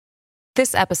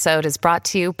This episode is brought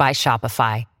to you by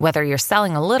Shopify. Whether you're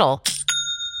selling a little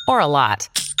or a lot,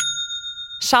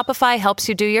 Shopify helps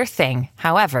you do your thing,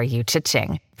 however you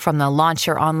cha-ching. From the launch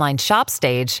your online shop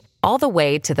stage, all the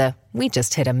way to the we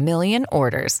just hit 1 million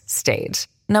orders stage.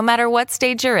 No matter what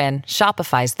stage you're in,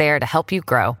 Shopify's there to help you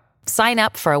grow. Sign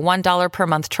up for a $1 per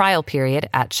month trial period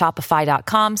at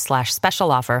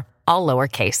shopify.com/special offer, all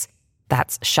lowercase.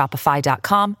 That's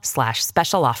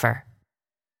shopify.com/special offer.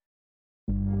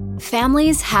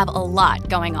 Families have a lot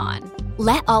going on.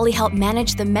 Let Ollie help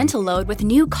manage the mental load with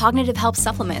new cognitive help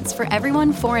supplements for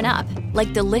everyone 4 and up,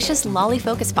 like delicious Lolly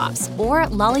Focus Pops or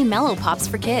Lolly Mellow Pops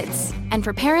for kids. And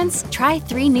for parents, try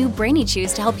 3 new Brainy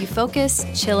Chews to help you focus,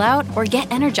 chill out, or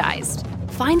get energized.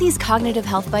 Find these cognitive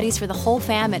health buddies for the whole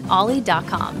fam at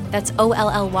ollie.com. That's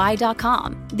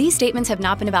OLLY.com. These statements have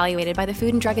not been evaluated by the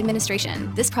Food and Drug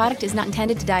Administration. This product is not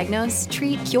intended to diagnose,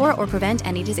 treat, cure, or prevent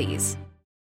any disease.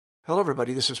 Hello,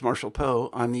 everybody. This is Marshall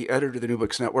Poe. I'm the editor of the New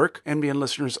Books Network. NBN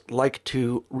listeners like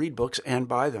to read books and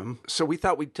buy them. So we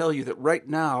thought we'd tell you that right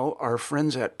now, our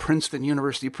friends at Princeton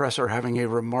University Press are having a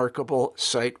remarkable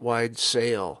site-wide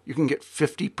sale. You can get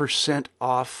 50%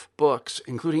 off books,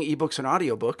 including ebooks and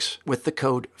audiobooks, with the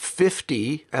code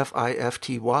 50,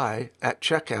 F-I-F-T-Y, at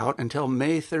checkout until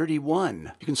May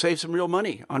 31. You can save some real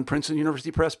money on Princeton University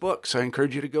Press books. I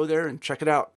encourage you to go there and check it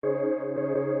out.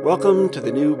 Welcome to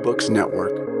the New Books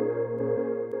Network.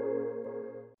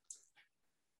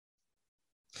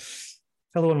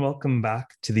 Hello and welcome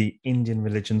back to the Indian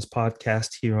Religions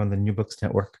podcast here on the New Books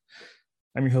Network.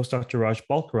 I'm your host, Dr. Raj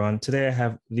Balkaran. Today I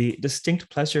have the distinct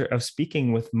pleasure of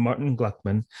speaking with Martin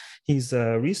Gluckman. He's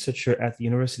a researcher at the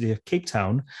University of Cape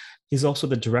Town. He's also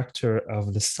the director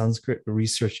of the Sanskrit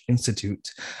Research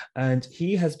Institute. And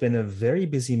he has been a very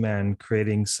busy man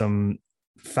creating some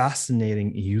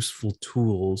fascinating, useful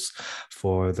tools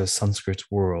for the Sanskrit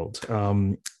world.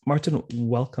 Martin,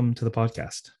 welcome to the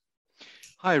podcast.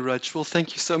 Hi, Raj. Well,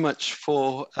 thank you so much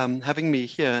for having me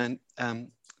here.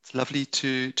 And it's lovely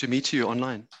to meet you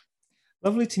online.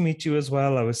 Lovely to meet you as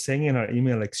well. I was saying in our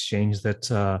email exchange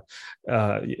that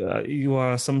you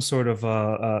are some sort of,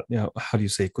 how do you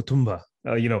say, kutumba?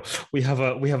 We have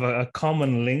a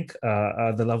common link,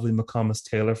 the lovely McComas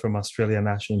Taylor from Australia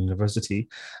National University.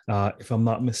 If I'm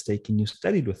not mistaken, you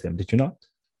studied with him, did you not?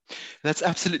 That's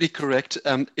absolutely correct.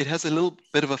 It has a little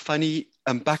bit of a funny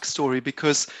backstory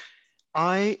because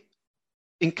I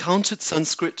encountered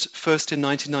Sanskrit first in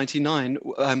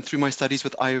 1999 through my studies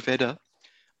with Ayurveda.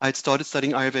 I'd started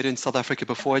studying Ayurveda in South Africa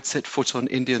before I'd set foot on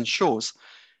Indian shores.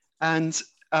 And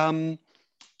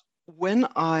when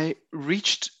I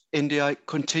reached India, I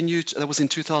continued, that was in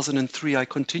 2003, I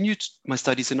continued my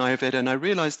studies in Ayurveda, and I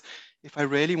realized if I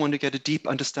really want to get a deep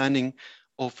understanding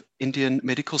of Indian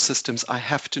medical systems, I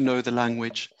have to know the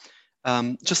language.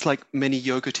 Just like many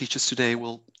yoga teachers today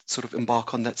will sort of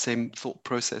embark on that same thought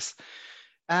process.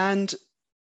 And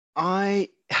I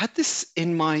had this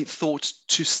in my thought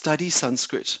to study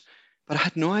Sanskrit, but I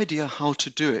had no idea how to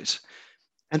do it.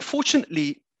 And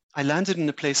fortunately, I landed in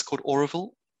a place called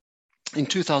Auroville in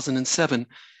 2007.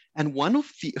 And one of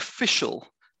the official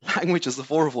languages of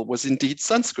Auroville was indeed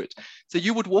Sanskrit. So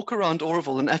you would walk around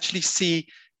Auroville and actually see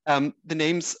the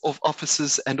names of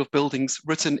offices and of buildings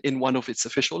written in one of its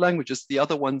official languages. The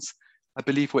other ones, I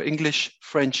believe, were English,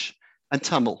 French, and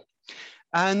Tamil.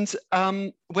 And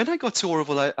when I got to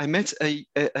Auroville, I met a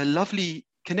lovely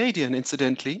Canadian,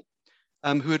 incidentally,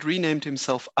 who had renamed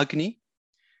himself Agni.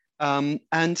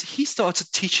 And he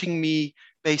started teaching me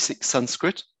basic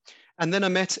Sanskrit. And then I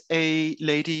met a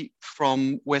lady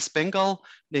from West Bengal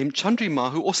named Chandrima,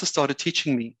 who also started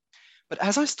teaching me. But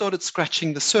as I started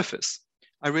scratching the surface,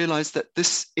 I realized that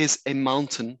this is a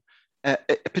mountain, a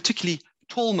particularly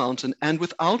tall mountain, and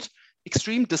without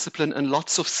extreme discipline and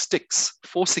lots of sticks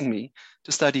forcing me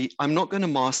to study, I'm not going to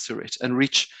master it and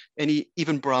reach any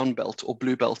even brown belt or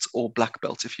blue belt or black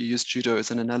belt, if you use judo as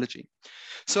an analogy.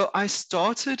 So I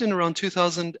started in around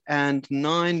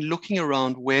 2009 looking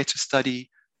around where to study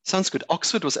Sanskrit.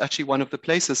 Oxford was actually one of the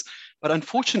places, but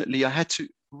unfortunately I had to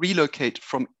relocate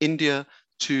from India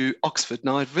to Oxford.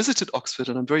 Now I've visited Oxford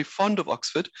and I'm very fond of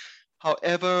Oxford.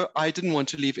 However, I didn't want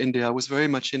to leave India. I was very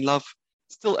much in love,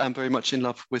 still am very much in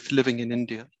love with living in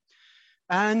India.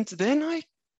 And then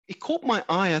it caught my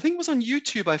eye. I think it was on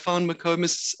YouTube. I found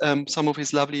McComas, some of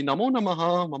his lovely Namo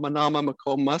Namaha, Mama Nama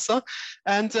Macomasa.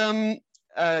 And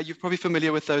you're probably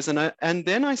familiar with those. And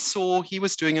then I saw he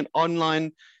was doing an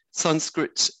online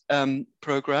Sanskrit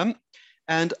program.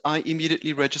 And I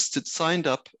immediately registered, signed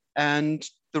up, and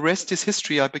the rest is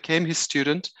history. I became his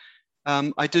student.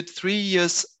 I did 3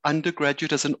 years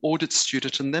undergraduate as an audit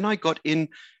student, and then I got in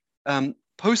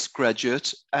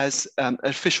postgraduate as an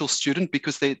official student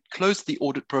because they closed the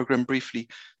audit program briefly.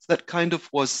 So that kind of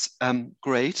was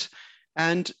great.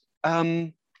 And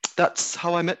that's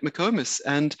how I met McComas.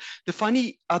 And the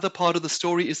funny other part of the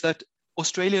story is that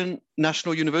Australian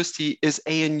National University is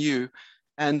ANU.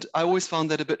 And I always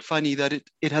found that a bit funny that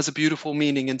it has a beautiful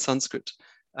meaning in Sanskrit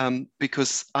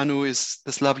because Anu is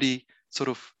this lovely sort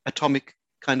of atomic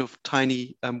kind of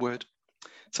tiny word.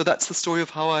 So that's the story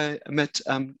of how I met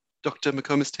Dr.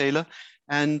 McComas Taylor.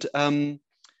 And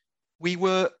we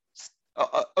were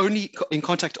only in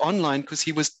contact online because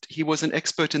he was an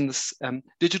expert in this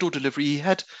digital delivery. He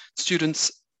had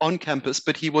students on campus,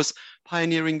 but he was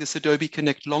pioneering this Adobe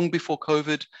Connect long before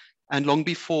COVID and long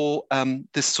before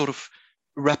this sort of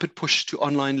rapid push to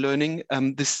online learning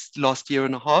this last year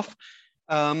and a half.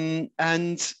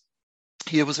 And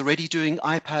he was already doing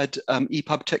iPad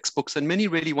EPUB textbooks and many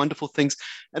really wonderful things.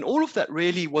 And all of that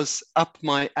really was up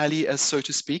my alley, as so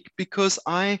to speak, because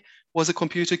I was a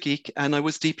computer geek and I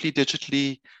was deeply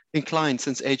digitally inclined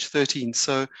since age 13.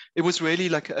 So it was really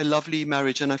like a lovely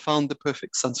marriage, and I found the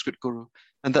perfect Sanskrit guru.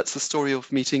 And that's the story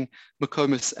of meeting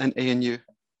McComas and ANU.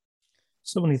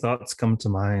 So many thoughts come to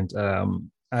mind.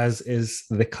 As is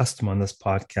the custom on this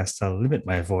podcast, I'll limit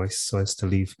my voice so as to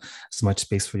leave as much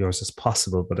space for yours as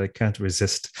possible, but I can't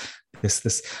resist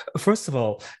this. First of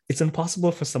all, it's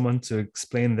impossible for someone to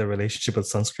explain their relationship with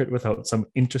Sanskrit without some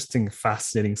interesting,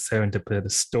 fascinating,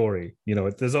 serendipitous story. You know,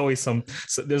 there's always some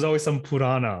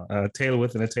Purana, a tale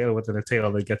within a tale within a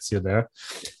tale that gets you there.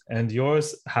 And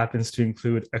yours happens to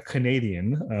include a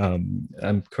Canadian.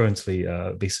 I'm currently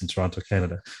based in Toronto,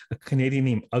 Canada. A Canadian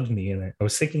named Agni, and I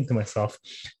was thinking to myself,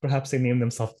 perhaps they named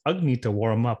themselves Agni to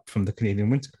warm up from the Canadian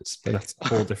winters, but that's a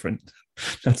whole different.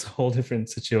 That's a whole different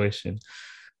situation.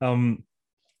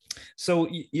 So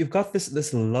you've got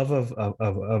this love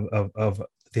of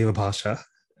Deva Bhasha.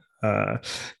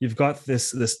 You've got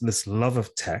this love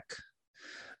of tech.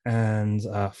 And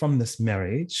from this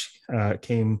marriage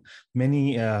came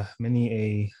many an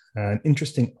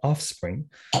interesting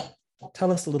offspring.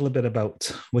 Tell us a little bit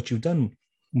about what you've done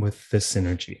with this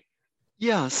synergy.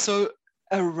 Yeah, so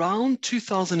around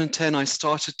 2010, I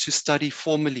started to study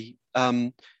formally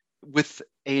with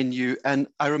ANU. And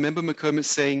I remember McComas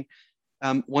saying,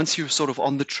 once you're sort of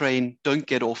on the train, don't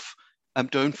get off,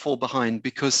 don't fall behind,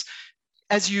 because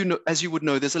as you would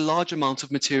know, there's a large amount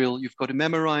of material you've got to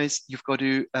memorize, you've got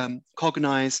to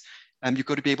cognize, you've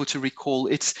got to be able to recall.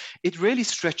 It really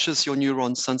stretches your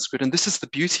neurons, Sanskrit. And this is the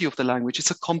beauty of the language.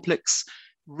 It's a complex,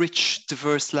 rich,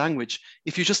 diverse language.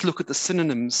 If you just look at the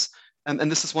synonyms,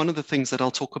 and this is one of the things that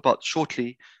I'll talk about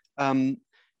shortly.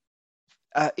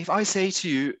 If I say to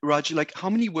you, Raj, like, how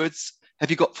many words have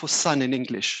you got for sun in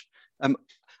English? I'm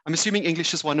assuming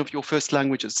English is one of your first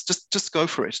languages. Just go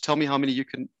for it. Tell me how many you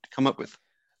can come up with.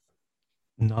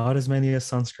 Not as many as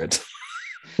Sanskrit.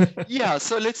 Yeah,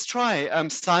 so let's try.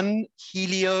 Sun,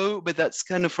 helio, but that's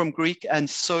kind of from Greek, and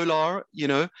solar,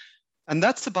 and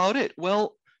that's about it.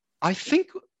 Well, I think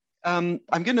I'm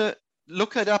going to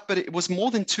look it up, but it was more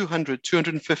than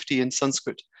 250 in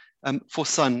Sanskrit for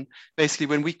sun, basically,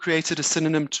 when we created a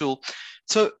synonym tool.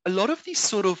 So a lot of these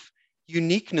sort of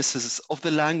uniquenesses of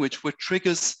the language were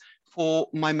triggers for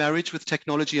my marriage with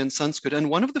technology and Sanskrit. And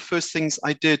one of the first things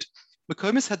I did,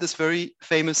 McComas had this very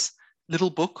famous little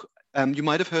book. You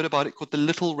might have heard about it, called the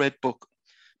Little Red Book.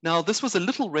 Now, this was a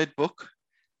little red book.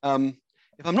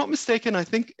 If I'm not mistaken, I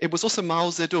think it was also Mao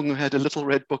Zedong who had a Little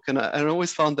Red Book. And I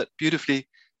always found that beautifully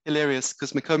hilarious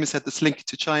because McComas had this link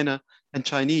to China and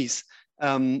Chinese.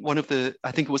 One of the,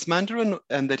 I think it was Mandarin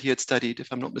that he had studied,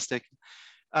 if I'm not mistaken.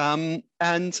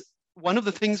 And one of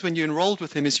the things when you enrolled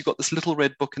with him is you got this little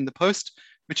red book in the post,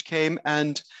 which came,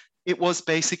 and it was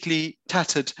basically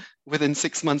tattered within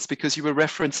 6 months because you were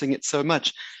referencing it so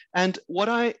much. And what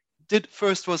I did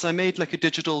first was I made like a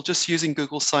digital, just using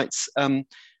Google Sites.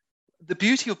 The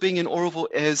beauty of being in Oroville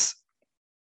is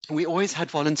we always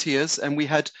had volunteers, and we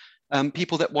had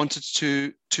people that wanted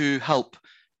to help.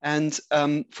 And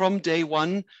from day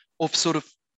one of sort of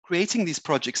creating these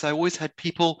projects, I always had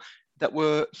people that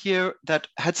were here that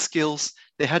had skills,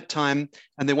 they had time,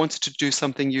 and they wanted to do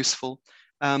something useful.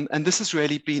 And this has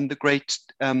really been the great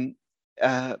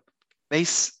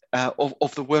base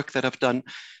of the work that I've done.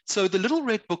 So the Little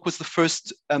Red Book was the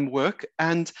first work,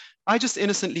 and I just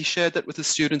innocently shared that with the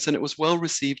students, and it was well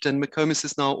received. And McComas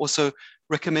is now also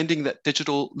recommending that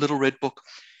digital Little Red Book.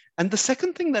 And the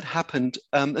second thing that happened,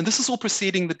 and this is all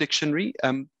preceding the dictionary,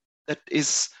 that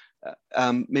is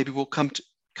maybe we'll come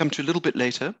to a little bit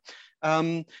later.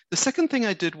 The second thing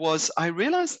I did was I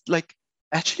realized, like,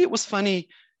 actually it was funny.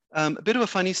 A bit of a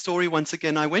funny story once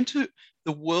again. I went to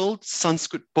the World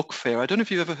Sanskrit Book Fair. I don't know if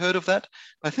you've ever heard of that,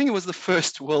 but I think it was the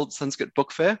first World Sanskrit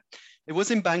Book Fair. It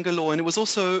was in Bangalore, and it was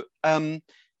also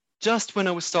just when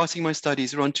I was starting my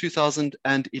studies around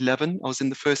 2011. I was in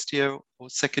the first year or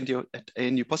second year at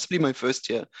ANU, possibly my first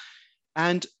year.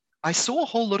 And I saw a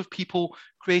whole lot of people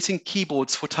creating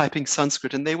keyboards for typing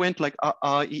Sanskrit, and they went like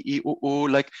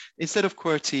like instead of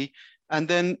QWERTY. And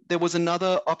then there was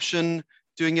another option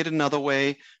doing it another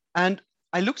way. And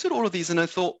I looked at all of these and I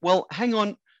thought, well, hang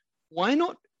on, why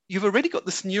not? You've already got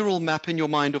this neural map in your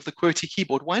mind of the QWERTY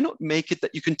keyboard. Why not make it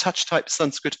that you can touch type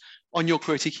Sanskrit on your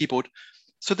QWERTY keyboard?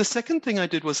 So the second thing I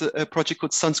did was a project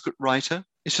called Sanskrit Writer.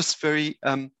 It's just very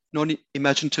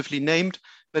non-imaginatively named,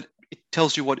 but it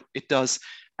tells you what it does.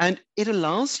 And it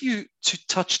allows you to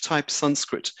touch type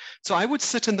Sanskrit. So I would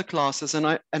sit in the classes and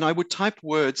I would type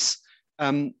words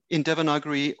in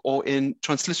Devanagari or in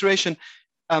transliteration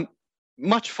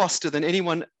much faster than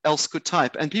anyone else could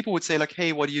type. And people would say like,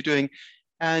 hey, what are you doing?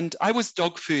 And I was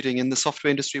dog fooding in the software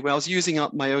industry where I was using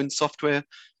up my own software.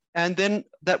 And then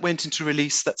that went into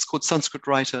release that's called Sanskrit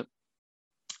Writer.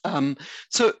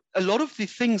 So a lot of the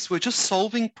things were just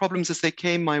solving problems as they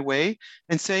came my way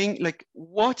and saying like,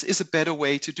 what is a better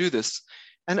way to do this?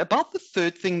 And about the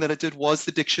third thing that I did was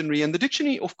the dictionary. And the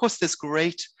dictionary, of course, there's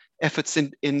great efforts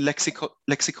in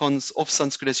lexicons of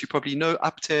Sanskrit, as you probably know,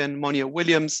 Apte and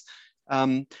Monier-Williams,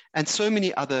 and so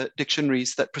many other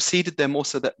dictionaries that preceded them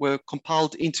also that were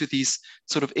compiled into these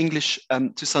sort of English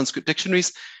to Sanskrit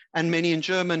dictionaries, and many in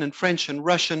German and French and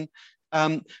Russian.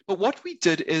 But what we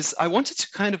did is I wanted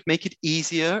to kind of make it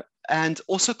easier and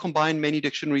also combine many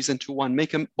dictionaries into one,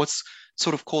 make them what's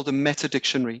sort of called a meta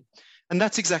dictionary. And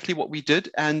that's exactly what we did.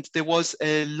 And there was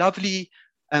a lovely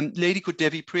lady called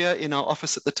Devi Priya in our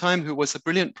office at the time, who was a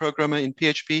brilliant programmer in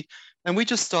PHP. And we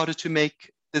just started to make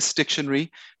this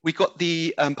dictionary. We got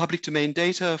the public domain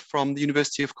data from the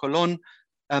University of Cologne.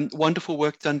 Wonderful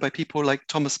work done by people like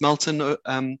Thomas Melton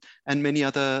and many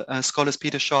other scholars.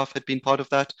 Peter Scharf had been part of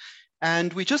that.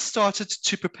 And we just started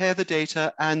to prepare the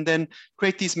data and then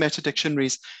create these meta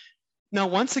dictionaries. Now,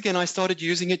 once again, I started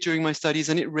using it during my studies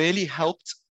and it really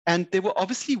helped. And there were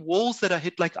obviously walls that I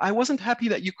hit. Like I wasn't happy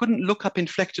that you couldn't look up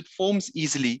inflected forms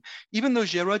easily. Even though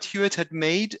Gerard Hewitt had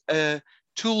made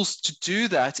tools to do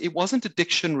that, it wasn't a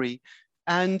dictionary.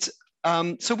 And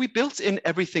so we built in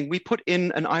everything. We put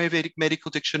in an Ayurvedic medical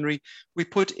dictionary. We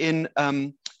put in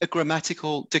a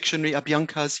grammatical dictionary,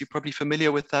 Abhyankas, you're probably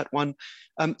familiar with that one.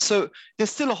 So there's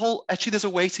still there's a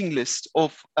waiting list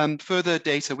of further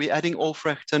data. We're adding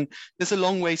Albrecht, and there's a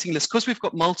long waiting list because we've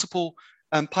got multiple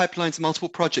pipelines, multiple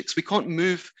projects. We can't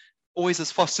move always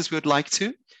as fast as we would like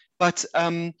to. But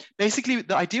basically,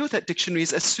 the idea with that dictionary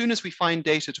is as soon as we find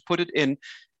data to put it in,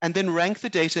 and then rank the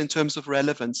data in terms of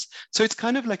relevance. So it's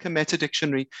kind of like a meta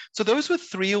dictionary. So those were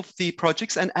three of the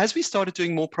projects. And as we started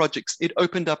doing more projects, it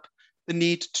opened up the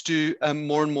need to do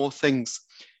more and more things.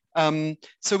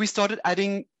 So we started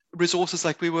adding resources,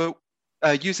 like we were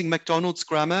using McDonald's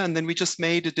grammar, and then we just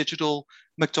made a digital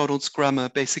McDonald's grammar,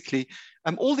 basically.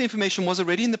 All the information was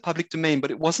already in the public domain, but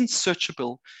it wasn't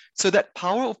searchable. So that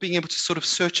power of being able to sort of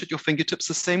search at your fingertips,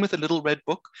 the same with the little red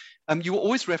book. You were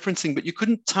always referencing, but you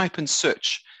couldn't type and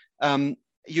search.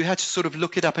 You had to sort of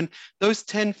look it up. And those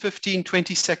 10, 15,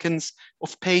 20 seconds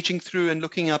of paging through and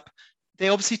looking up, they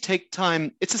obviously take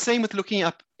time. It's the same with looking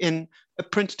up in a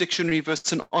print dictionary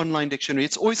versus an online dictionary.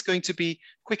 It's always going to be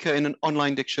quicker in an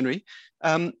online dictionary.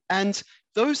 And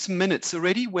those minutes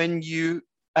already, when you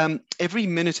every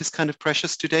minute is kind of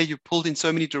precious today. You're pulled in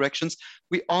so many directions.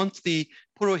 We aren't the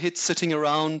Purohits sitting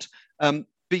around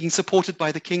being supported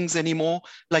by the kings anymore.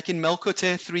 Like in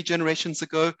Melkote 3 generations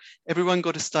ago, everyone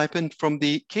got a stipend from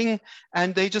the king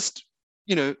and they just,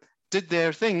 did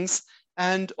their things.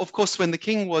 And of course, when the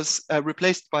king was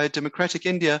replaced by a democratic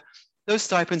India, those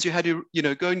stipends, you had to,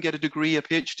 go and get a degree, a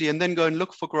PhD, and then go and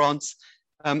look for grants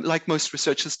like most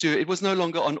researchers do. It was no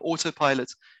longer on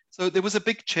autopilot. So there was a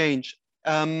big change.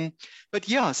 But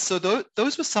yeah, so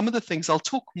those were some of the things. I'll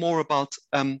talk more about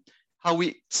how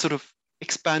we sort of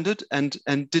expanded and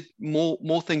did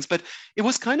more things. But it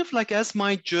was kind of like as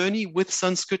my journey with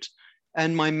Sanskrit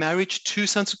and my marriage to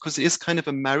Sanskrit, because it is kind of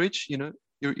a marriage, you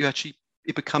actually,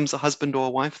 it becomes a husband or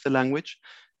a wife, the language.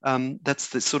 That's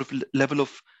the sort of level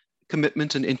of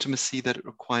commitment and intimacy that it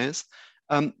requires.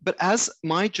 But as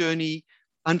my journey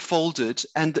unfolded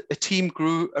and a team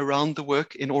grew around the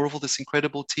work in Auroville, this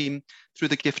incredible team through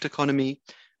the gift economy,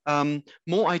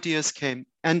 more ideas came.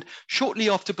 And shortly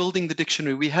after building the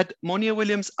dictionary, we had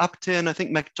Monier-Williams, Apte, and I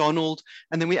think MacDonald,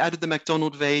 and then we added the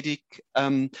MacDonald Vedic.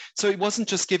 So it wasn't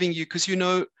just giving you, because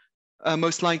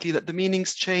most likely that the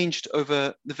meanings changed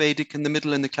over the Vedic and the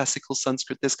Middle and the Classical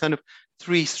Sanskrit. There's kind of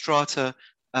three strata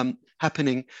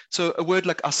happening. So a word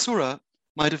like asura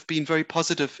might have been very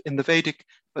positive in the Vedic,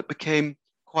 but became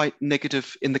quite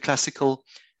negative in the Classical.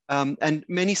 And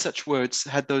many such words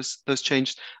had those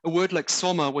changed. A word like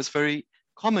soma was very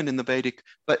common in the Vedic,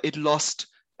 but it lost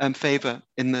favor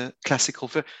in the Classical.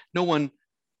 No one,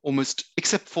 almost,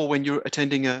 except for when you're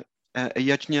attending a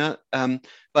yajna,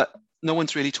 but no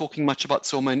one's really talking much about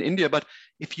soma in India. But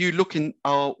if you look in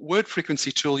our word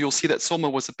frequency tool, you'll see that soma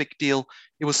was a big deal.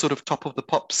 It was sort of top of the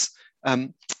pops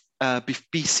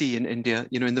BC in India,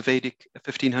 in the Vedic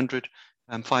 1500,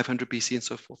 500 BC and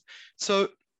so forth. So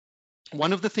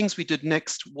one of the things we did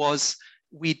next was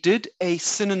we did a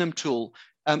synonym tool.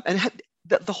 And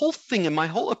the whole thing and my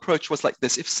whole approach was like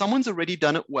this. If someone's already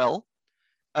done it well,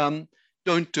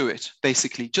 don't do it,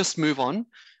 basically. Just move on.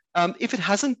 If it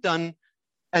hasn't done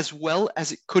as well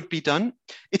as it could be done,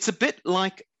 it's a bit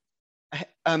like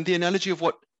the analogy of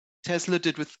what Tesla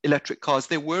did with electric cars.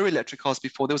 There were electric cars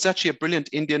before. There was actually a brilliant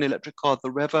Indian electric car, the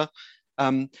Reva.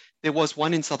 There was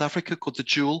one in South Africa called the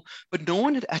Joule, but no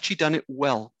one had actually done it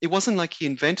well. It wasn't like he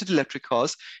invented electric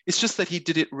cars. It's just that he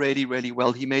did it really, really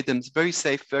well. He made them very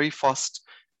safe, very fast,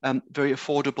 very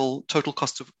affordable. Total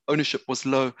cost of ownership was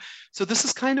low. So this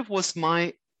is kind of was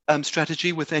my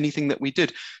strategy with anything that we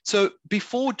did. So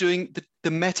before doing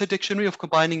the meta dictionary of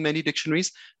combining many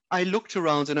dictionaries, I looked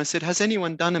around and I said, has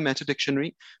anyone done a meta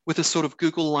dictionary with a sort of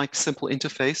Google-like simple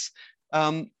interface?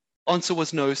 Answer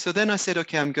was no. So then I said,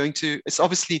 okay, it's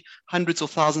obviously hundreds or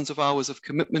thousands of hours of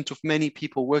commitment of many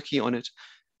people working on it.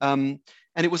 And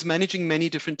it was managing many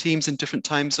different teams in different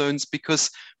time zones because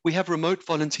we have remote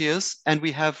volunteers and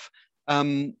we have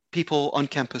people on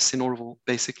campus in Oroville,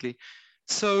 basically.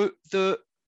 So the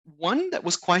one that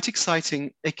was quite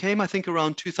exciting, it came, I think,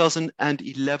 around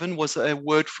 2011, was a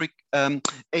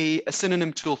a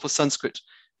synonym tool for Sanskrit.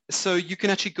 So you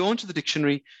can actually go into the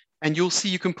dictionary and you'll see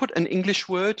you can put an English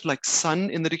word like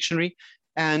sun in the dictionary,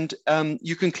 and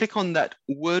you can click on that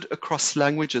word across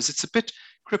languages. It's a bit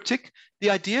cryptic.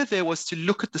 The idea there was to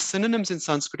look at the synonyms in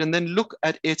Sanskrit and then look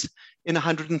at it in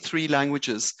 103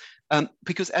 languages.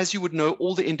 Because as you would know,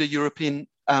 all the Indo-European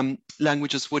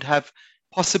languages would have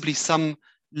possibly some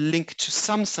link to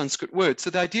some Sanskrit words. So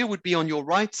the idea would be on your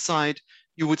right side,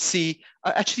 you would see,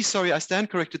 actually, sorry, I stand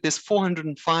corrected. There's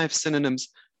 405 synonyms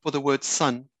for the word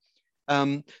sun.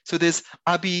 So there's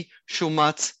Abi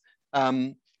Shomat,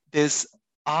 there's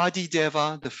Adi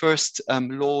Deva, the first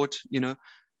Lord,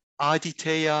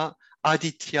 Aditya,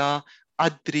 Aditya,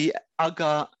 Adri,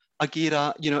 Aga,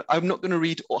 Agira, I'm not going to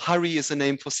read, Hari is a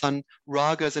name for sun,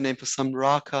 Raga is a name for sun,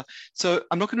 Raka. So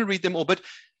I'm not going to read them all, but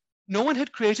no one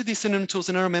had created these synonym tools.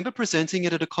 And I remember presenting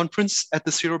it at a conference at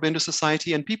the Sri Aurobindo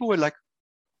Society, and people were like,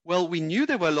 well, we knew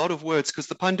there were a lot of words because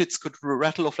the pundits could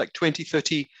rattle off like 20,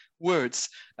 30 words,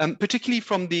 particularly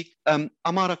from the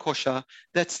Amara Kosha.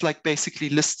 That's like basically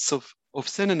lists of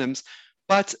synonyms.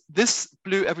 But this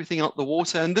blew everything out the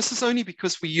water. And this is only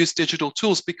because we use digital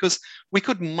tools, because we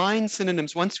could mine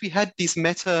synonyms. Once we had these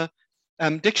meta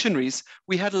dictionaries,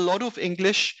 we had a lot of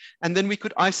English, and then we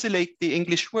could isolate the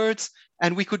English words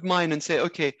and we could mine and say,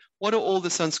 okay, what are all the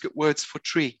Sanskrit words for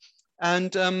tree?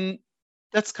 And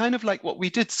that's kind of like what we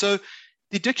did. So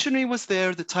the dictionary was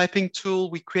there, the typing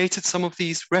tool, we created some of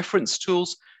these reference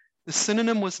tools. The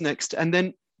synonym was next. And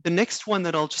then the next one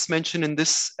that I'll just mention in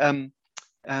this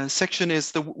section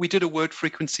is we did a word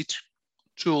frequency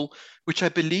tool, which I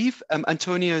believe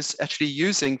Antonia is actually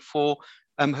using for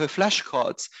her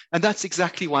flashcards. And that's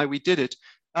exactly why we did it.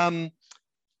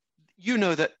 You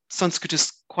know that Sanskrit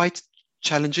is quite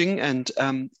challenging and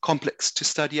complex to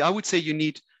study. I would say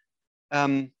you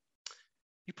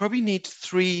probably need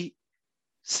 3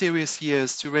 serious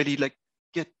years to really like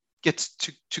get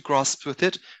to grasp with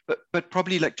it, but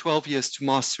probably like 12 years to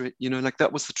master it. Like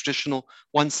that was the traditional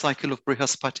one cycle of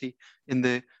Brihaspati in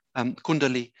the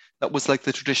Kundali. That was like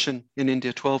the tradition in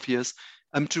India, 12 years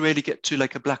to really get to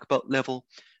like a black belt level.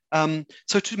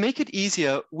 So to make it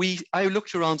easier, I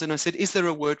looked around and I said, is there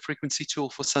a word frequency tool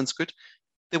for Sanskrit?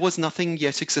 There was nothing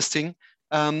yet existing.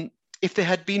 If there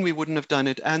had been, we wouldn't have done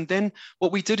it. And then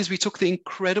what we did is we took the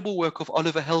incredible work of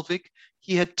Oliver Helvig.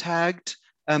 He had tagged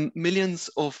millions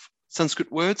of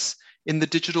Sanskrit words in the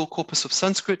digital corpus of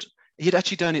Sanskrit. He had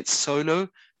actually done it solo.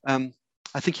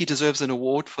 I think he deserves an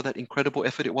award for that incredible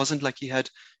effort. It wasn't like he had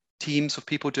teams of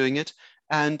people doing it.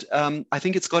 And I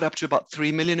think it's got up to about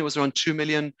 3 million. It was around 2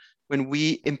 million when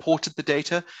we imported the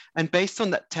data. And based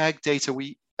on that tag data,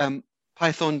 we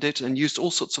Pythoned it and used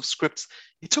all sorts of scripts.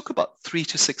 It took about 3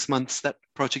 to 6 months, that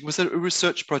project. It was a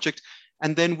research project.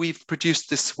 And then we've produced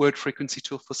this word frequency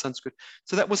tool for Sanskrit.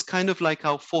 So that was kind of like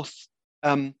our fourth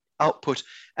output.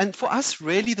 And for us,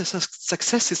 really, the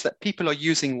success is that people are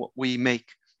using what we make.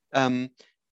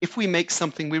 If we make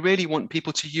something, we really want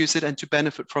people to use it and to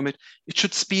benefit from it. It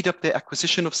should speed up their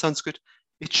acquisition of Sanskrit.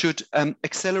 It should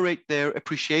accelerate their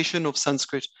appreciation of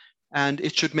Sanskrit, and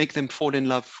it should make them fall in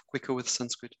love quicker with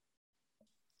Sanskrit.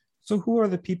 So who are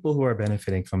the people who are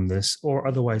benefiting from this, or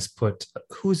otherwise put,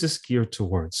 who's this geared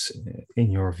towards,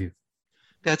 in your view?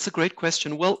 That's a great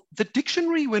question. Well, the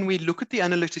dictionary, when we look at the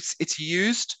analytics, it's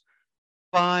used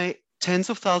by tens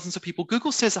of thousands of people.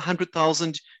 Google says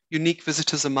 100,000 unique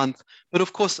visitors a month. But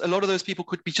of course, a lot of those people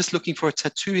could be just looking for a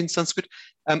tattoo in Sanskrit.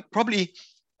 Probably,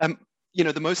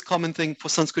 the most common thing for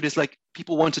Sanskrit is like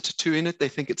people want a tattoo in it. They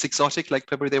think it's exotic, like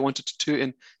probably they want a tattoo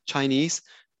in Chinese.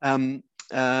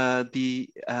 The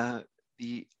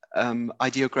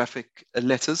ideographic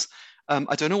letters.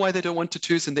 I don't know why they don't want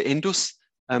tattoos in the Indus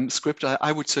script.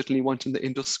 I would certainly want in the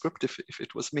Indus script if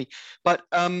it was me. But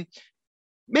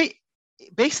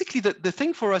basically, the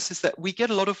thing for us is that we get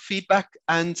a lot of feedback,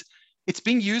 and it's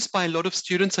being used by a lot of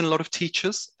students and a lot of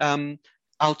teachers,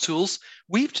 our tools.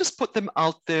 We've just put them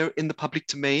out there in the public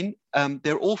domain.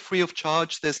 They're all free of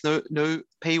charge. There's no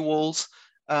paywalls.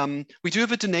 We do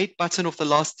have a donate button of the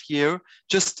last year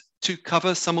just to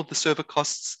cover some of the server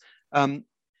costs,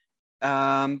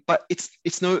 but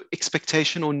it's no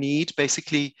expectation or need,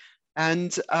 basically.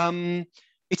 And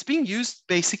it's being used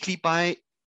basically by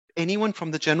anyone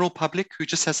from the general public who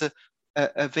just has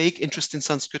a vague interest in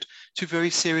Sanskrit to very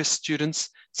serious students,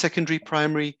 secondary,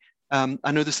 primary.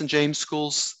 I know the St. James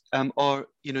schools are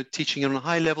teaching on a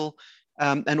high level,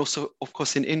 and also, of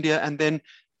course, in India, and then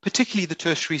particularly the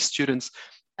tertiary students.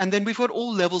 And then we've got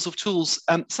all levels of tools.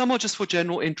 Some are just for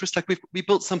general interest, like we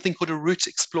built something called a root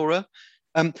explorer.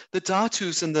 The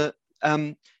dhatus and the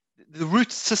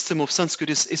root system of Sanskrit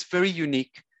is very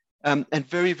unique and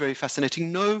very, very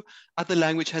fascinating. No other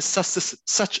language has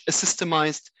such a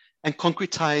systemized and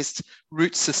concretized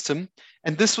root system.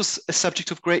 And this was a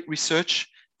subject of great research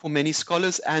for many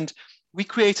scholars. And we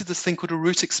created this thing called a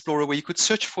root explorer, where you could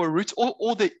search for a root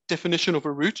or the definition of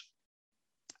a root.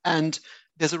 And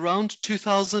there's around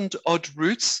 2,000 odd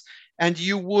roots, and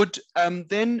you would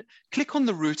then click on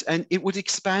the root and it would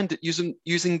expand it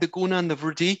using the guna and the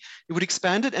vriddhi. It would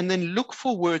expand it and then look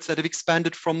for words that have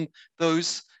expanded from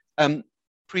those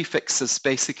prefixes,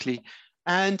 basically.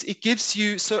 And it gives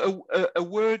you, so a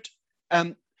word,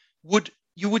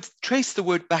 you would trace the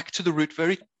word back to the root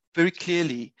very, very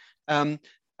clearly,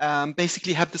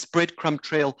 basically have this breadcrumb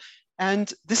trail.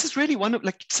 And this is really one of,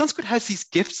 like, Sanskrit has these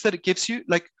gifts that it gives you,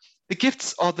 like, the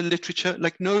gifts are the literature,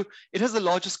 it has the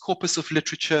largest corpus of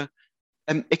literature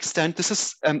extant. This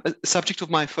is a subject of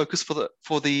my focus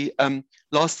for the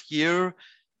last year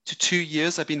to 2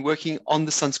 years. I've been working on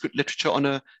the Sanskrit literature on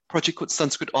a project called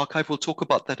Sanskrit Archive. We'll talk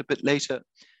about that a bit later.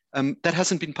 That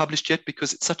hasn't been published yet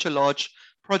because it's such a large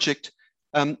project,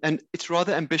 and it's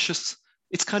rather ambitious.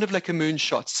 It's kind of like a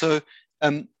moonshot. So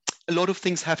a lot of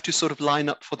things have to sort of line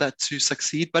up for that to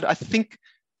succeed. But I think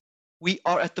we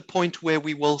are at the point where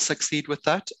we will succeed with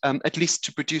that, at least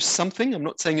to produce something. I'm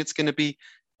not saying it's going to be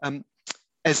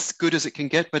as good as it can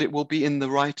get, but it will be in the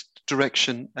right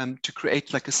direction to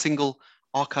create like a single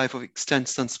archive of extant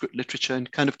Sanskrit literature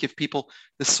and kind of give people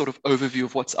this sort of overview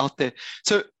of what's out there.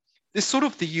 So this sort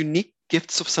of the unique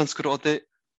gifts of Sanskrit are the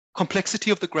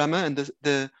complexity of the grammar and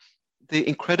the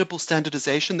incredible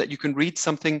standardization that you can read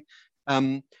something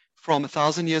from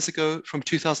 1,000 years ago, from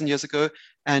 2,000 years ago,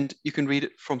 and you can read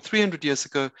it from 300 years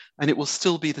ago, and it will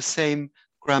still be the same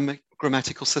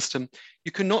grammatical system.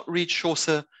 You cannot read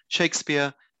Chaucer,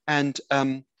 Shakespeare, and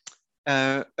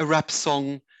a rap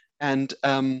song and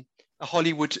a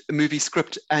Hollywood movie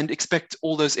script and expect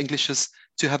all those Englishes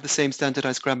to have the same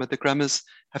standardized grammar. The grammars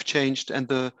have changed and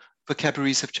the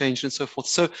vocabularies have changed and so forth.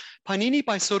 So Painini,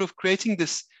 by sort of creating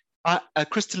this a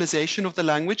crystallization of the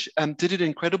language, did an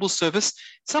incredible service.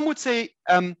 Some would say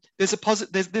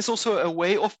there's also a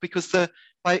way off, because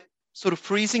by sort of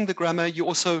freezing the grammar, you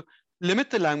also limit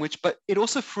the language, but it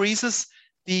also freezes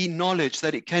the knowledge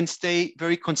that it can stay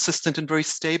very consistent and very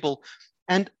stable.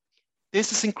 And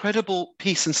there's this incredible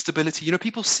peace and stability. You know,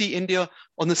 people see India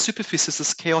on the superficie as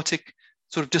this chaotic,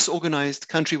 sort of disorganized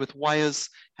country with wires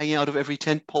hanging out of every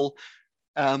telephone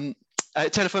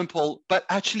pole, but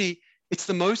actually it's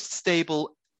the most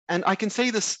stable. And I can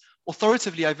say this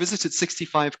authoritatively. I visited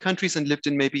 65 countries and lived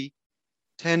in maybe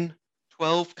 10,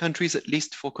 12 countries at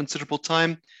least for considerable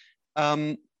time.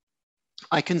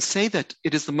 I can say that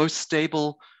it is the most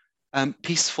stable,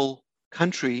 peaceful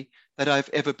country that I've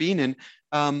ever been in.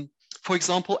 For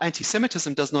example,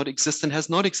 anti-Semitism does not exist and has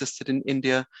not existed in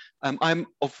India. I'm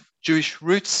of Jewish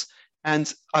roots,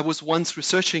 and I was once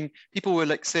researching, people were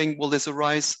like saying, well, there's a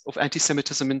rise of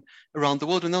anti-Semitism around the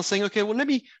world. And they're saying, okay, well, let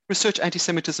me research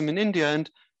anti-Semitism in India. And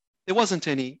there wasn't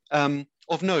any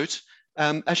of note.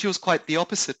 Actually, it was quite the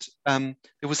opposite. There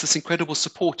was this incredible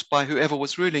support by whoever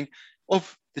was ruling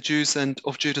of the Jews and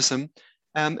of Judaism.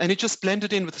 And it just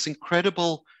blended in with this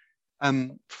incredible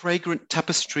fragrant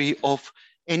tapestry of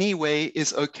any way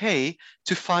is okay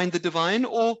to find the divine,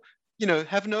 or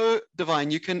have no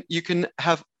divine. You can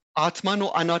have Atman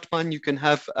or Anatman. You can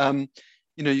have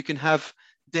you can have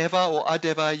Deva or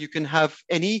Adeva. You can have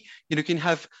you can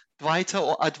have Dvaita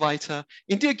or Advaita.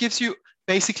 India gives you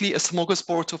basically a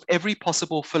smorgasbord of every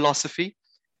possible philosophy,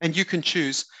 and you can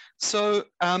choose. So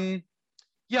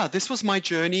this was my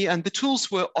journey, and the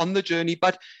tools were on the journey.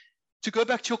 But to go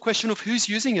back to your question of who's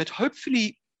using it,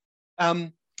 hopefully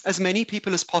as many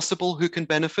people as possible who can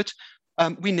benefit.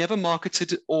 We never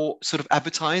marketed or sort of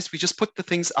advertised. We just put the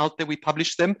things out there, we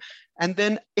publish them. And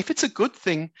then if it's a good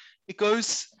thing, it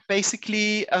goes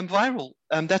basically viral.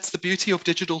 That's the beauty of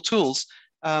digital tools.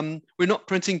 We're not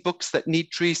printing books that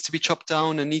need trees to be chopped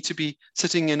down and need to be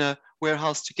sitting in a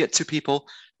warehouse to get to people.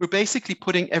 We're basically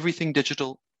putting everything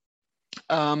digital.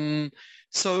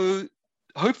 So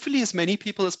hopefully as many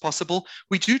people as possible.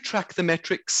 We do track the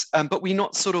metrics, but we're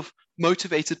not sort of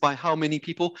motivated by how many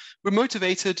people. We're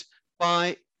motivated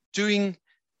by doing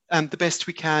the best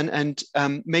we can and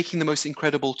making the most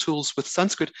incredible tools with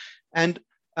Sanskrit. And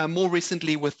more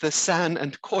recently with the San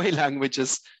and Khoi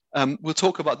languages. We'll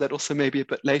talk about that also maybe a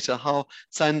bit later, how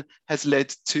San has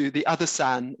led to the other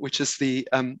San, which is the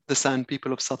San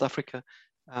people of South Africa.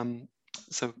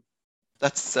 So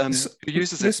that's who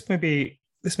uses it.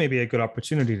 This may be a good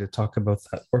opportunity to talk about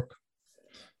that work.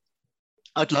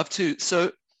 I'd love to.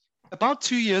 So about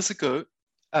 2 years ago,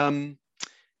 I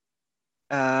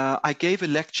gave a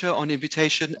lecture on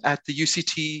invitation at the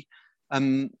UCT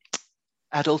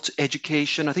Adult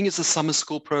Education. I think it's the summer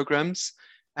school programs.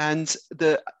 And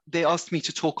they asked me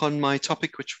to talk on my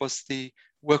topic, which was the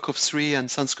work of Sri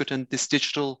and Sanskrit and this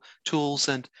digital tools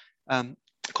and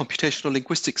computational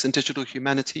linguistics and digital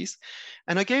humanities.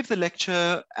 And I gave the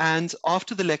lecture, and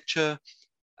after the lecture,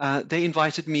 they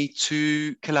invited me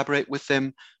to collaborate with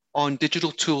them on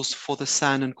digital tools for the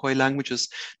San and Khoi languages.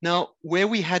 Now, where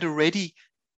we had already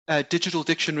digital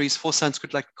dictionaries for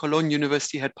Sanskrit, like Cologne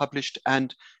University had published,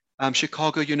 and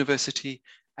Chicago University,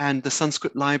 and the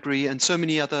Sanskrit Library, and so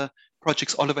many other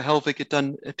projects. Oliver Helvig had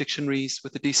done dictionaries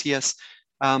with the DCS.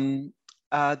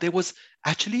 There was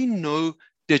actually no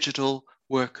digital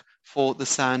work for the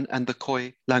San and the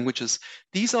Khoi languages.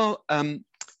 These are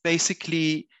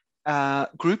basically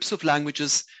groups of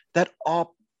languages that are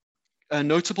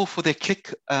notable for their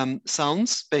click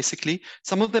sounds, basically.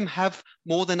 Some of them have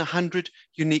more than 100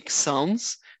 unique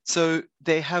sounds. So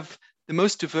they have the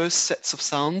most diverse sets of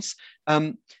sounds.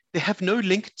 They have no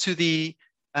link to the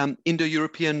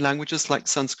Indo-European languages like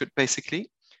Sanskrit, basically.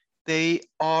 They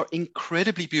are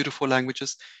incredibly beautiful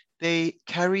languages. They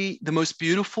carry the most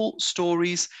beautiful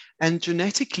stories, and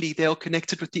genetically, they are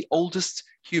connected with the oldest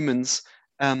humans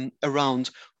around.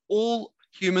 All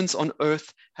humans on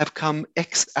Earth have come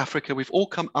ex-Africa. We've all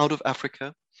come out of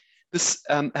Africa. This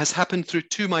has happened through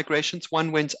two migrations.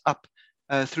 One went up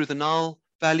through the Nile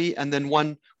Valley, and then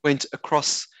one went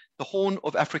across the Horn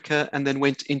of Africa and then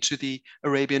went into the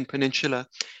Arabian Peninsula.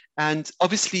 And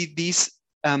obviously these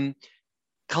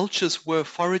cultures were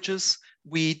foragers.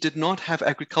 We did not have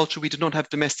agriculture. We did not have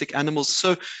domestic animals.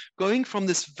 So going from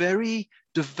this very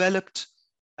developed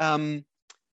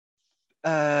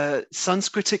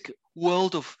Sanskritic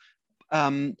world of,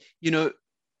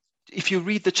 if you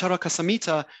read the Charaka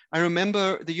Samhita, I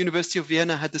remember the University of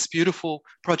Vienna had this beautiful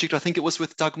project. I think it was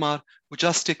with Dagmar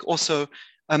Mujastik also.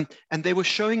 And they were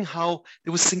showing how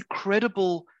there was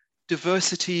incredible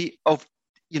diversity of,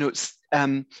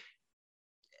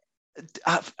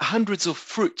 hundreds of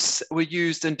fruits were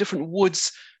used and different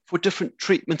woods for different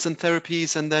treatments and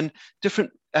therapies, and then different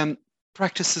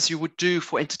practices you would do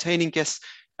for entertaining guests.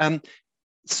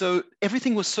 So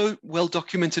everything was so well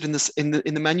documented in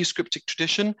the manuscriptic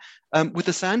tradition. With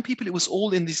the San people, it was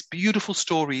all in these beautiful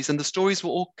stories, and the stories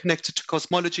were all connected to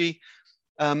cosmology,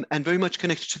 and very much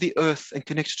connected to the earth and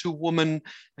connected to woman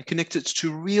and connected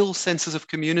to real senses of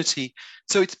community.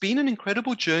 So it's been an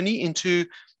incredible journey into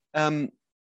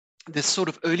this sort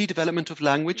of early development of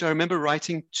language. I remember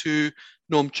writing to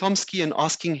Noam Chomsky and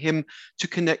asking him to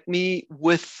connect me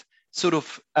with sort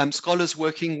of scholars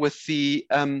working with the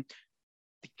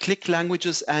click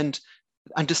languages and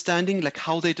understanding like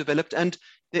how they developed. And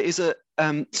there is a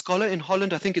scholar in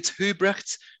Holland, I think it's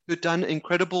Hubrecht, who'd done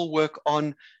incredible work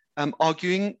on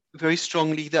arguing very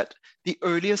strongly that the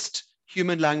earliest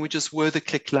human languages were the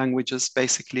Click languages,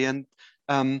 basically. And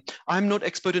I'm not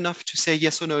expert enough to say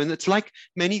yes or no. And it's like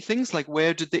many things, like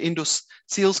where did the Indus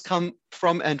seals come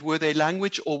from, and were they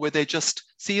language or were they just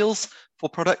seals for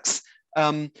products?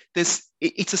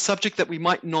 It's a subject that we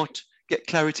might not get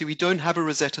clarity. We don't have a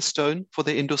Rosetta Stone for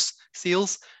the Indus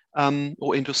seals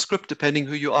or Indus script, depending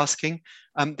who you're asking.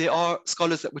 There are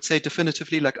scholars that would say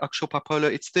definitively, like Akshay Papola,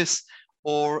 it's this,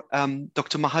 or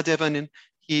Dr. Mahadevan, and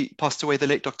he passed away, the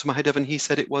late Dr. Mahadevan, he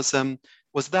said it was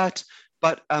that.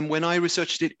 But when I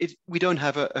researched it, we don't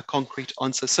have a concrete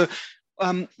answer. So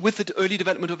with the early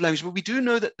development of language, but we do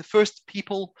know that the first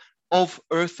people of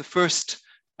Earth, the first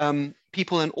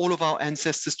people and all of our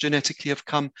ancestors genetically have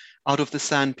come out of the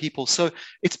San people. So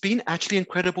it's been actually an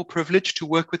incredible privilege to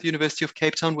work with the University of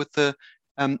Cape Town with the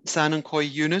San and Khoi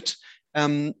unit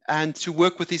and to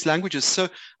work with these languages. So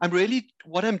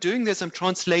what I'm doing is I'm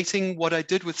translating what I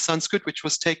did with Sanskrit, which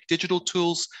was take digital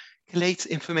tools, collate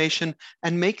information,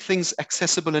 and make things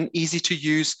accessible and easy to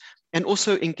use, and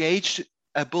also engage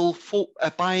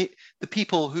by the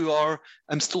people who are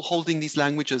still holding these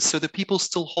languages. So the people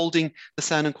still holding the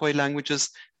San and Khoi languages,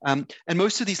 and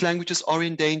most of these languages are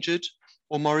endangered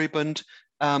or moribund.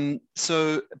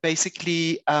 So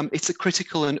basically, it's a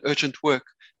critical and urgent work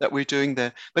that we're doing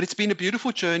there. But it's been a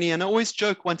beautiful journey, and I always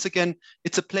joke, once again,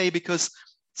 it's a play because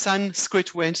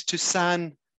Sanskrit went to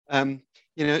San,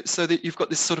 so that you've got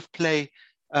this sort of play,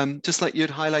 just like you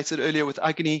had highlighted earlier with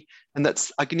Agni, and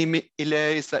that's Agni Ile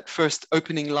is that first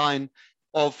opening line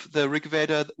of the Rig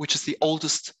Veda, which is the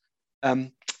oldest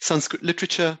Sanskrit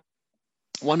literature,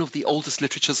 one of the oldest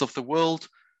literatures of the world.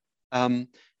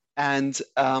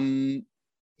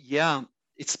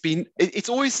 It's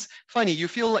always funny. You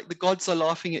feel like the gods are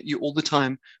laughing at you all the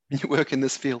time when you work in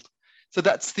this field. So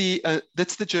that's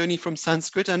the journey from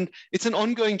Sanskrit, and it's an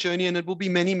ongoing journey, and it will be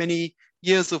many, many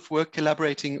years of work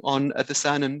collaborating on the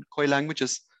San and Khoi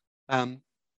languages.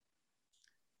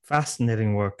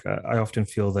 Fascinating work. I often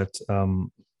feel that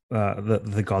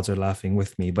the gods are laughing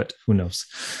with me, but who knows?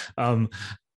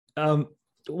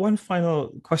 One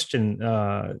final question.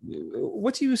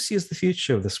 What do you see as the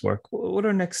future of this work? What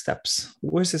are next steps?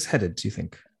 Where's this headed, do you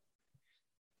think?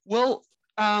 Well,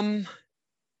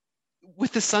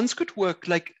 with the Sanskrit work,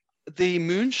 like the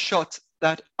moonshot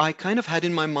that I kind of had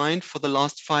in my mind for the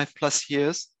last 5+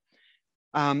 years,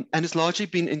 and it's largely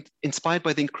been inspired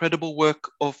by the incredible work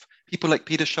of people like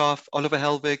Peter Schaaf, Oliver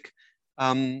Helvig,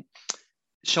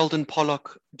 Sheldon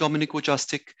Pollock, Dominic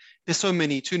Wojcicki. There's so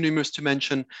many, too numerous to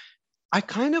mention. I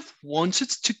kind of wanted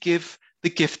to give the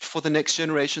gift for the next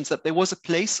generations that there was a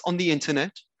place on the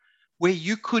internet where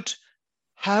you could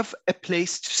have a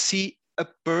place to see a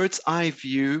bird's eye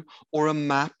view or a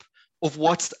map of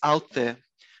what's out there.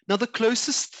 Now, the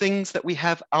closest things that we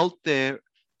have out there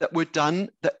that were done,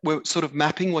 that we're sort of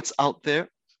mapping what's out there,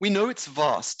 we know it's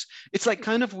vast. It's like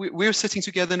kind of we're sitting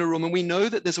together in a room and we know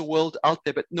that there's a world out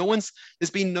there, but there's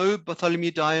been no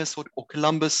Bartholomew Dias or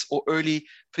Columbus or early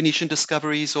Phoenician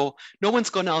discoveries, or no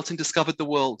one's gone out and discovered the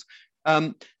world.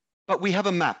 But we have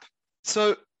a map.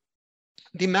 So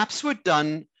the maps were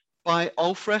done by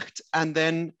Alfrecht, and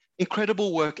then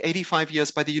incredible work, 85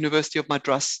 years, by the University of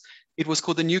Madras. It was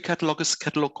called the New Catalogus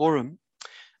Catalogorum.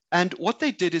 And what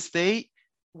they did is they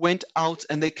went out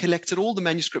and they collected all the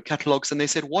manuscript catalogs, and they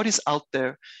said, what is out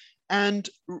there? And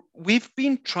we've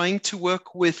been trying to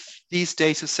work with these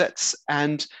data sets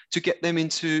and to get them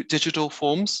into digital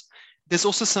forms. There's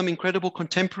also some incredible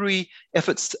contemporary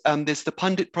efforts. There's the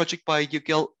Pandit project by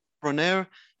Yugel Bronner.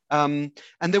 And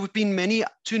there have been many,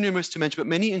 too numerous to mention, but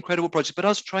many incredible projects. But I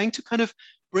was trying to kind of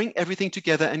bring everything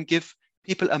together and give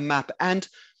people a map. And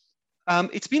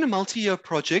it's been a multi-year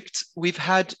project. We've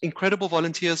had incredible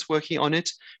volunteers working on it.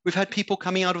 We've had people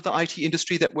coming out of the IT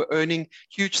industry that were earning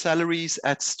huge salaries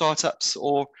at startups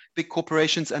or big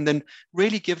corporations, and then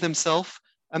really give themselves.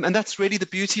 And that's really the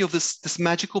beauty of this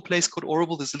magical place called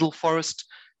Oroville, this little forest.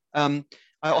 I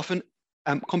often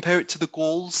compare it to the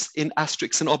Gauls in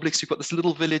Asterix and Obelix. You've got this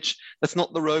little village that's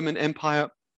not the Roman Empire,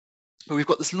 but we've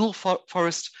got this little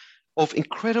forest of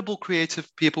incredible creative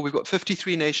people. We've got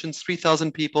 53 nations,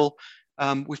 3,000 people.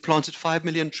 We've planted 5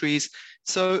 million trees.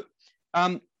 So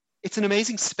it's an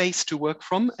amazing space to work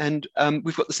from. And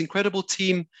we've got this incredible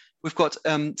team. We've got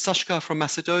Sashka from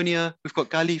Macedonia. We've got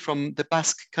Gali from the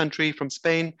Basque country, from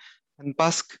Spain and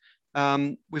Basque.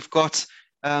 We've got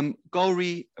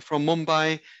Gauri from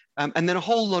Mumbai. And then a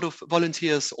whole lot of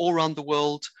volunteers all around the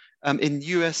world, in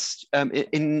US,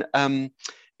 in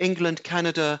England,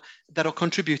 Canada, that are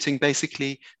contributing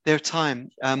basically their time.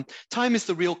 Time is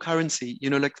the real currency,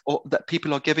 that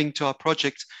people are giving to our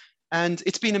project. And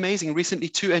it's been amazing. Recently,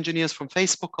 2 engineers from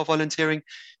Facebook are volunteering.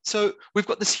 So we've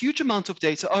got this huge amount of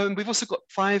data. Oh, and we've also got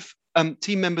 5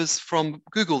 team members from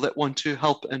Google that want to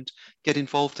help and get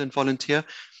involved and volunteer.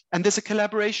 And there's a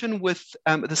collaboration with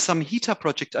the Samhita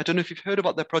project. I don't know if you've heard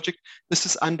about that project. This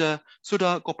is under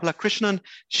Sudha Gopalakrishnan.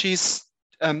 She's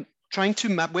trying to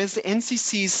map, whereas the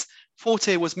NCC's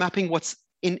forte was mapping what's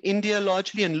in India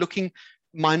largely and looking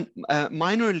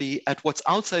minorly at what's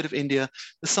outside of India,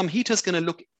 the Samhita is going to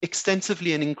look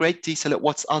extensively and in great detail at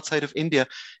what's outside of India,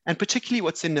 and particularly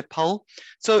what's in Nepal.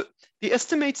 So the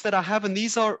estimates that I have, and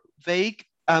these are vague,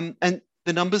 and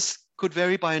the numbers could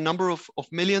vary by a number of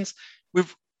millions.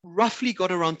 We've roughly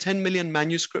got around 10 million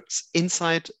manuscripts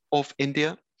inside of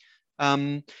India.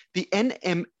 The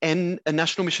NMN, a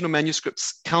National Mission of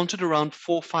Manuscripts, counted around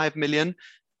 4 or 5 million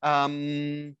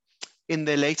in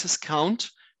their latest count.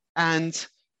 And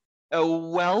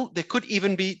there could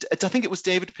even be, I think it was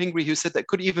David Pingree who said that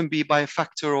could even be by a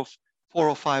factor of 4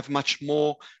 or 5, much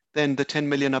more than the 10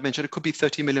 million I mentioned. It could be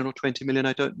 30 million or 20 million,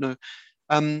 I don't know.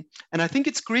 And I think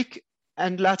it's Greek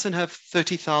and Latin have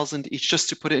 30,000 each, just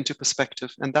to put it into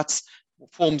perspective. And that's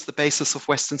forms the basis of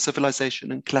Western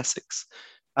civilization and classics.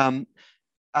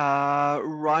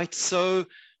 Right, so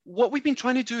what we've been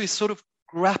trying to do is sort of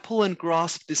grapple and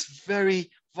grasp this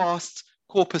very vast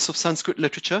corpus of Sanskrit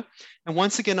literature. And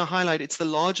once again, I highlight it's the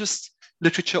largest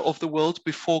literature of the world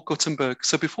before Gutenberg.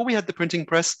 So before we had the printing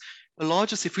press, the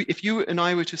largest, if you and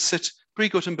I were to sit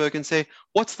pre-Gutenberg and say,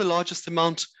 what's the largest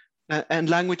amount and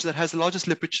language that has the largest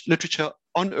literature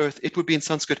on earth, it would be in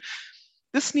Sanskrit.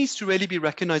 This needs to really be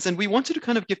recognized. And we wanted to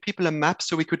kind of give people a map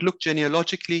so we could look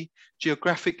genealogically,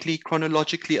 geographically,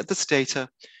 chronologically at this data.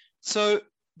 So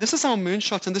this is our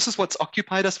moonshot, and this is what's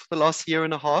occupied us for the last year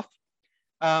and a half.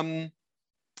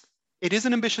 It is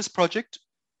an ambitious project.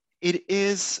 It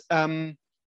is kind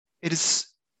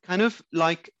of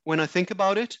like, when I think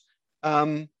about it,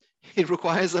 it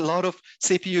requires a lot of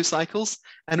CPU cycles,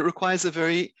 and it requires a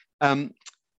very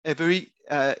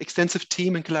extensive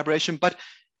team and collaboration. But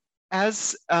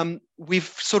as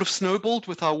we've sort of snowballed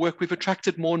with our work, we've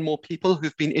attracted more and more people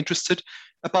who've been interested.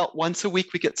 About once a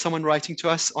week, we get someone writing to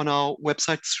us on our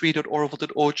website,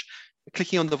 sri.oracle.org,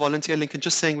 clicking on the volunteer link and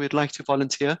just saying we'd like to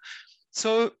volunteer.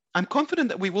 So I'm confident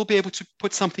that we will be able to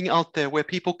put something out there where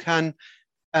people can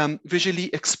visually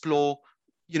explore,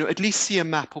 at least see a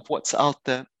map of what's out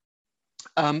there.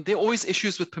 There are always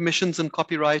issues with permissions and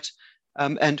copyright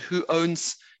and who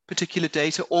owns particular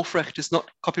data. Aufrecht is not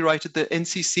copyrighted. The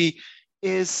NCC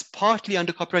is partly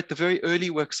under copyright. The very early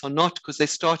works are not, because they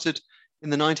started in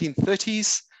the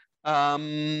 1930s.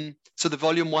 So the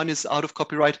volume 1 is out of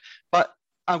copyright. But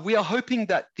we are hoping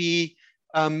that the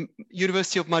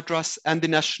University of Madras and the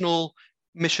National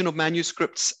Mission of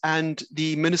Manuscripts and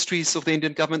the ministries of the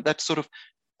Indian government that sort of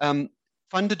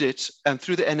funded it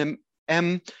through the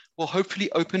NMM will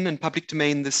hopefully open in public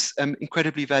domain this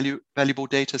incredibly valuable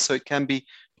data so it can be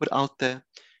put out there.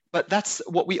 But that's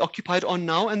what we occupied on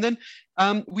now. And then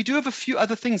we do have a few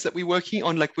other things that we're working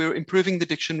on, like we're improving the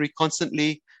dictionary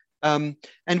constantly. And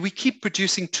we keep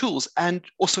producing tools and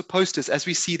also posters as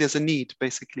we see there's a need,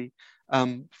 basically,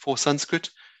 for Sanskrit.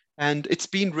 And it's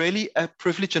been really a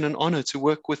privilege and an honor to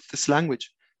work with this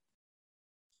language.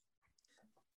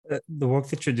 The work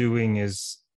that you're doing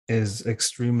is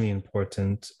extremely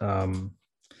important.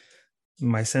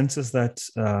 My sense is that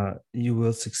you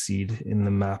will succeed in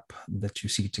the map that you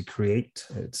seek to create.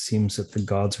 It seems that the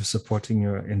gods are supporting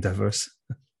your endeavors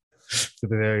to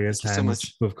the various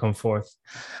hands who have come forth.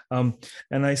 And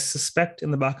I suspect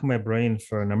in the back of my brain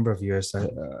for a number of years,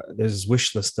 there's this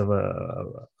wish list of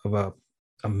a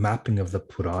mapping of the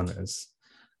Puranas,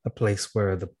 a place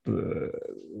where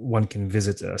one can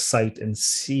visit a site and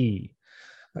see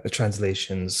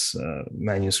translations,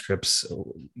 manuscripts.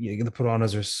 The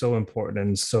Puranas are so important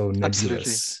and so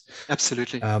nebulous.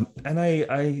 Absolutely. And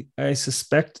I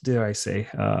suspect, dare I say,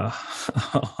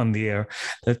 on the air,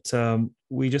 that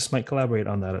we just might collaborate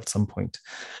on that at some point.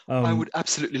 I would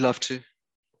absolutely love to.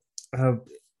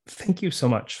 Thank you so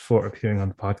much for appearing on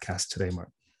the podcast today, Mark.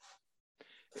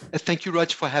 Thank you,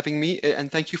 Raj, for having me, and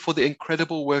thank you for the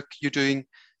incredible work you're doing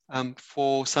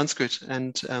for Sanskrit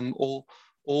and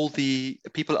all the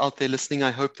people out there listening.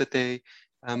 I hope that they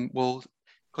will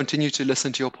continue to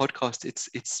listen to your podcast.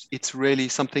 It's really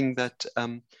something that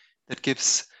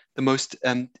gives the most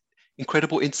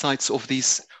incredible insights of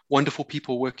these wonderful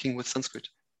people working with Sanskrit.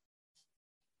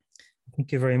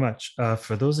 Thank you very much.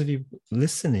 For those of you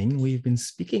listening, we've been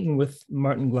speaking with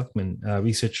Martin Gluckman, a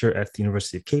researcher at the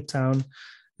University of Cape Town,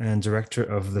 and director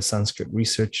of the Sanskrit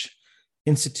Research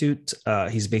Institute.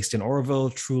 He's based in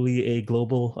Oroville, truly a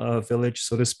global village,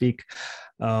 so to speak.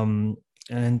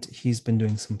 And he's been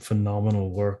doing some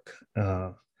phenomenal work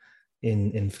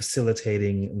in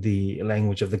facilitating the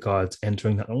language of the gods,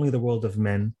 entering not only the world of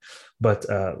men, but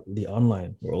the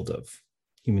online world of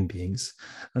human beings.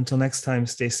 Until next time,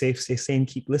 stay safe, stay sane,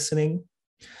 keep listening,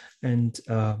 and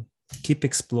keep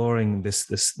exploring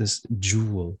this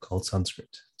jewel called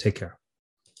Sanskrit. Take care.